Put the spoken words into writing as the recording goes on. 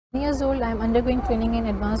Years old, I am undergoing training in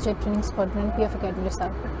Advanced Jet Training Squadron, PF Academy,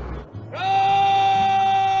 South.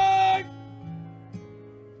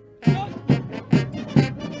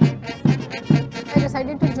 I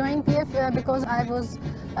decided to join PF because I was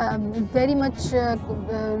very much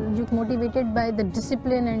motivated by the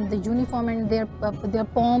discipline and the uniform and their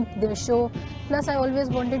pomp, their show. Plus, I always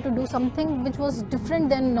wanted to do something which was different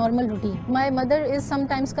than normal routine. My mother is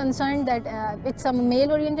sometimes concerned that it's a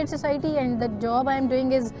male-oriented society and the job I am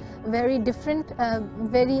doing is very different,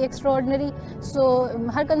 very extraordinary. So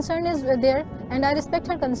her concern is there, and I respect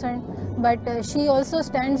her concern. But she also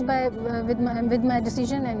stands by with my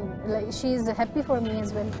decision, and she is happy for me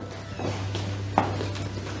as well.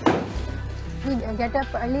 We get up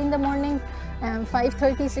early in the morning,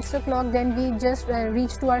 5:30, 6 o'clock. Then we just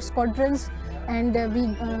reach to our squadrons, and we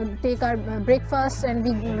take our breakfast, and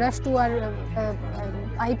we rush to our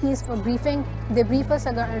IPs for briefing. They brief us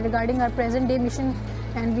regarding our present day mission,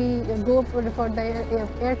 and we go for the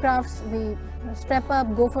aircrafts. We strap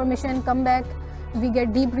up, go for mission, come back. We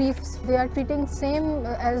get debriefs. They are treating same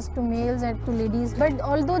as to males and to ladies, but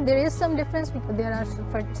although there is some difference, there are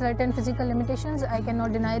certain physical limitations, I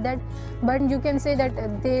cannot deny that, but you can say that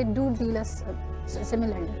they do deal us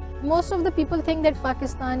similarly. Most of the people think that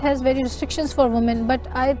Pakistan has very restrictions for women, but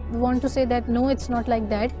I want to say that no, it's not like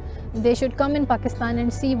that. They should come in Pakistan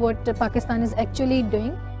and see what Pakistan is actually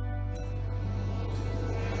doing.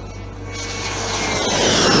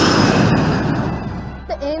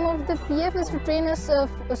 The aim of the PF is to train us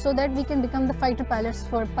so that we can become the fighter pilots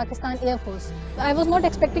for Pakistan Air Force. I was not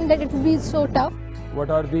expecting that it would be so tough. What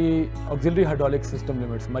are the auxiliary hydraulic system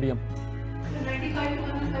limits, MARIUM? 95 to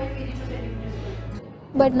 105 kg per centimeter.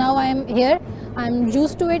 But now I am here, I am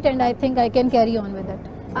used to it, and I think I can carry on with it.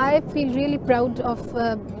 I feel really proud of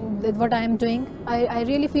what I am doing. I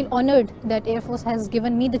really feel honored that Air Force has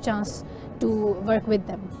given me the chance to work with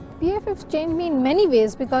them. PF has changed me in many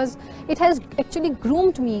ways because it has actually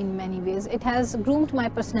groomed me in many ways. It has groomed my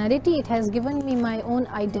personality, it has given me my own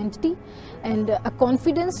identity and a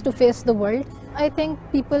confidence to face the world. I think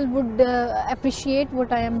people would appreciate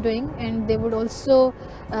what I am doing, and they would also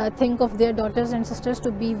think of their daughters and sisters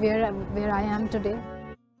to be where I am today.